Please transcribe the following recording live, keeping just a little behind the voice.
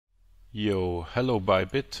Yo, hello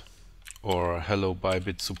bybit or hello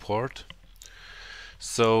bybit support.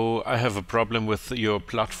 So I have a problem with your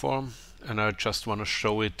platform and I just want to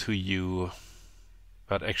show it to you.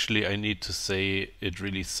 But actually I need to say it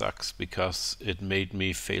really sucks because it made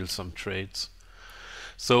me fail some trades.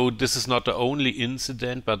 So this is not the only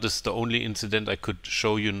incident, but this is the only incident I could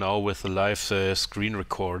show you now with a live screen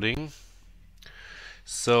recording.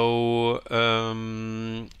 So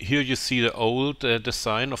here you see the old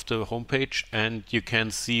design of the homepage, and you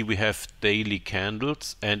can see we have daily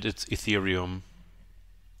candles and it's Ethereum.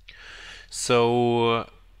 So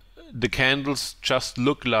the candles just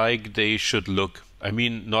look like they should look. I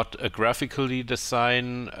mean, not a graphically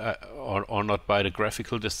design or not by the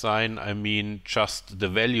graphical design. I mean just the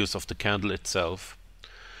values of the candle itself.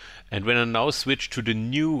 And when I now switch to the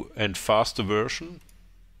new and faster version,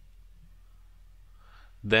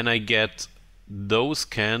 then I get those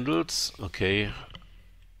candles. Okay,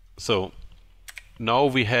 so now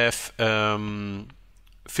we have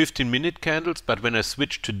 15-minute candles, but when I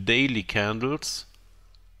switch to daily candles,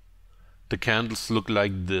 the candles look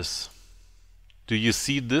like this. Do you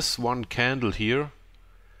see this one candle here?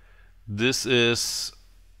 This is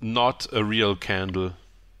not a real candle.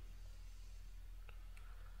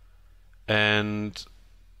 And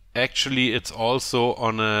actually it's also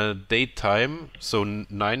on a date time, so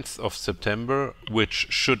 9th of September, which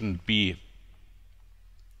shouldn't be.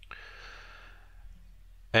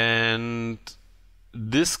 And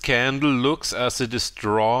this candle looks as it is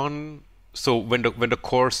drawn. So when the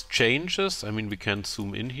course changes, I mean, we can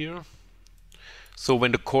zoom in here. So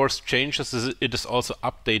when the course changes, it is also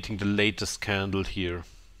updating the latest candle here.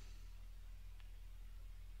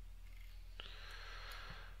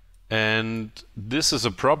 And this is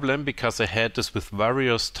a problem because I had this with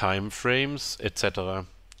various time frames, etc.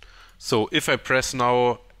 So if I press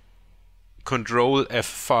now Ctrl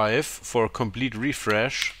F5 for a complete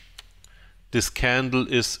refresh, this candle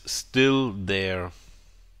is still there.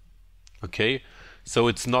 Okay, so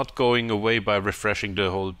it's not going away by refreshing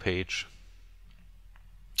the whole page.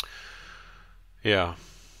 Yeah.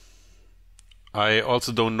 I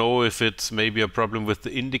also don't know if it's maybe a problem with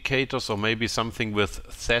the indicators or maybe something with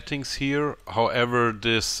settings here. However,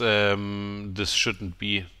 this shouldn't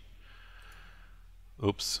be.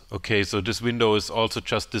 Oops. Okay, so this window is also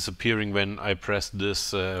just disappearing when I press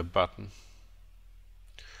this button.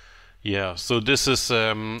 Yeah, so this is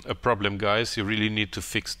a problem, guys. You really need to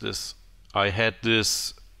fix this. I had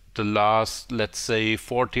this the last, let's say,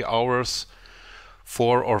 40 hours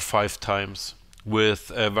 4 or 5 times with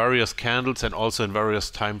various candles and also in various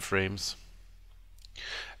time frames.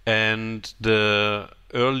 And the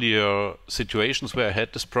earlier situations where I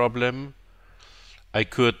had this problem, I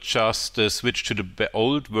could just switch to the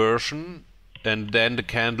old version and then the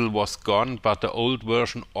candle was gone, but the old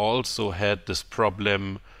version also had this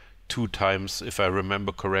problem 2 times, if I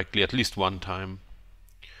remember correctly, at least 1 time.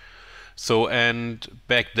 So, and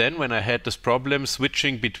back then when I had this problem,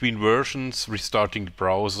 switching between versions, restarting the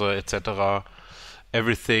browser, etc.,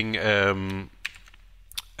 everything led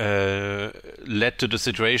to the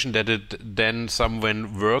situation that it then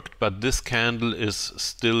somewhen worked, but this candle is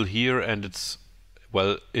still here and it's,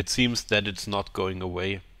 well, it seems that it's not going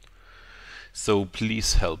away. So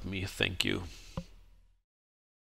please help me. Thank you.